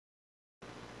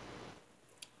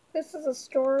This is a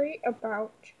story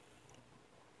about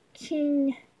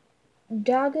King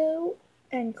Dago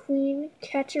and Queen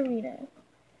Katerina,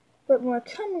 but more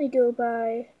commonly go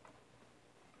by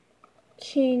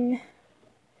King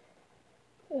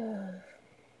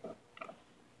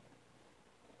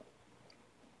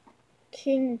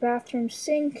Bathroom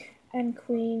Sink and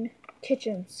Queen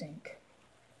Kitchen Sink.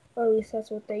 Or at least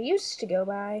that's what they used to go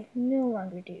by, no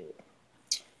longer do.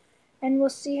 And we'll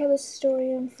see how this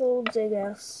story unfolds, I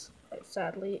guess.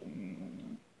 Sadly.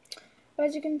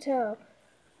 As you can tell,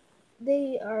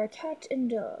 they are a cat and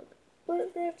dog,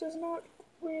 but that does not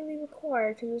really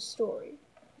require to the story.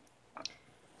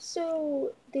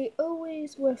 So, they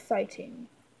always were fighting.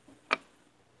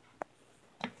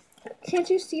 Can't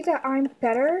you see that I'm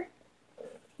better?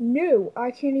 No,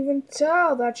 I can't even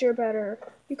tell that you're better.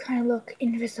 You kind of look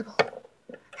invisible.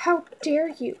 How dare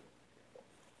you?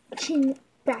 King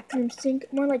Bathroom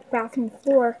Sink, more like bathroom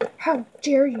floor. How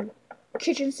dare you?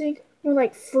 Kitchen Sink, more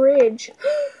like fridge.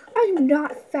 I'm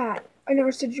not fat. I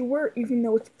never said you were, even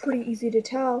though it's pretty easy to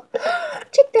tell.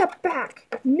 Take that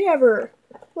back. Never.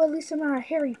 Well, at least I'm not a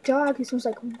hairy dog who smells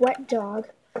like wet dog.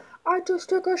 I just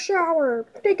took a shower.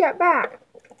 Take that back.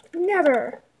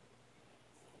 Never.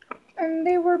 And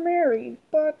they were married,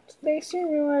 but they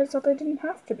soon realized that they didn't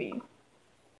have to be.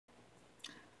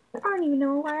 I don't even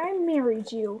know why I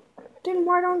married you. Then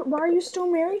why are you still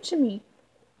married to me?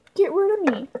 Get rid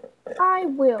of me. I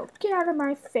will. Get out of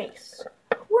my face.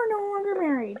 We're no longer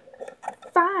married.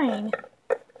 Fine.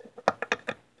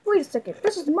 Wait a second.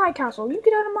 This is my castle. You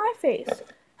get out of my face.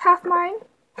 Half mine,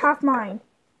 half mine.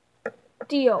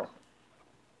 Deal.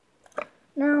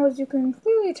 Now, as you can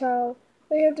clearly tell,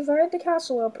 they have divided the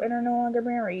castle up and are no longer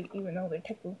married, even though they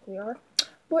technically are.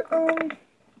 But,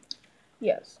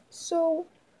 yes. So,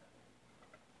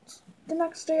 the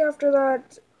next day after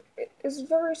that is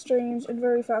very strange and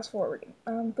very fast-forwarding.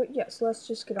 But yes, let's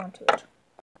just get on to it.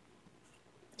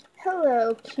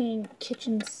 Hello, King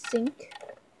Kitchen Sink.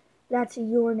 That's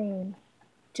your name,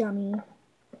 dummy.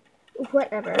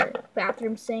 Whatever.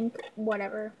 Bathroom Sink,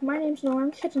 whatever. My name's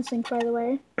Norm, Kitchen Sink, by the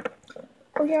way.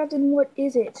 Oh yeah, then what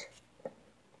is it?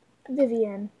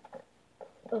 Vivian.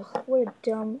 Ugh, what a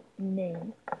dumb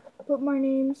name. But my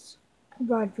name's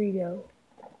Rodrigo.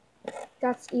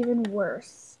 That's even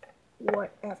worse.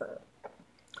 Whatever.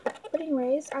 But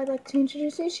anyways, I'd like to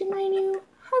introduce you to my new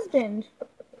husband.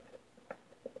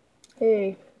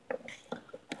 Hey.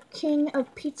 King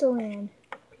of Pizzaland.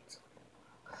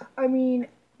 I mean,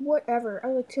 whatever.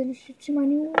 I'd like to introduce you to my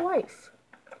new wife.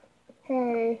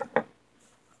 Hey.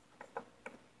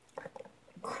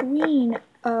 Queen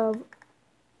of...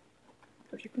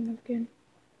 What's your name again?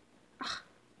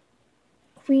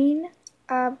 Queen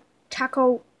of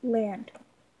Taco Land.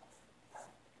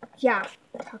 Yeah,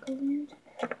 Taco Land?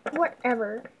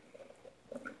 Whatever.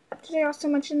 Did I also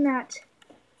mention that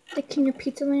the King of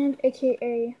Pizzaland,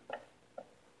 aka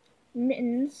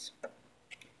Mittens,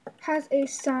 has a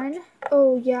son?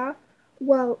 Oh yeah?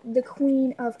 Well, the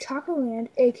Queen of Taco Land,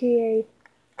 aka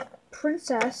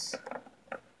Princess,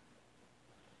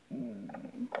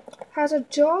 has a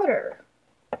daughter.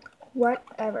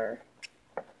 Whatever.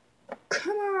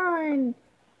 Come on!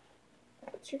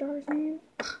 What's your daughter's name?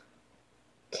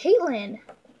 Caitlin!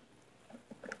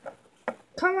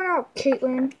 Come on out,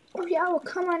 Caitlin. Oh yeah, well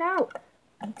come on out,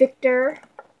 Victor.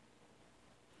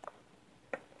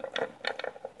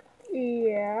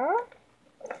 Yeah?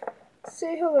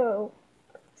 Say hello.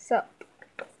 Sup?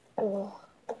 Ugh.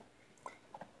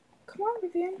 Come on,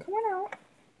 Vivian, come on out.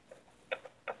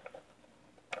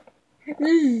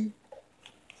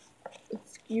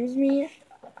 Excuse me?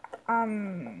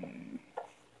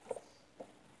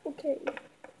 Okay.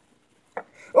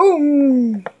 Oh!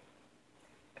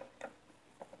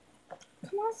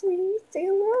 Come on, sweetie, say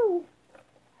hello.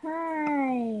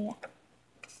 Hi.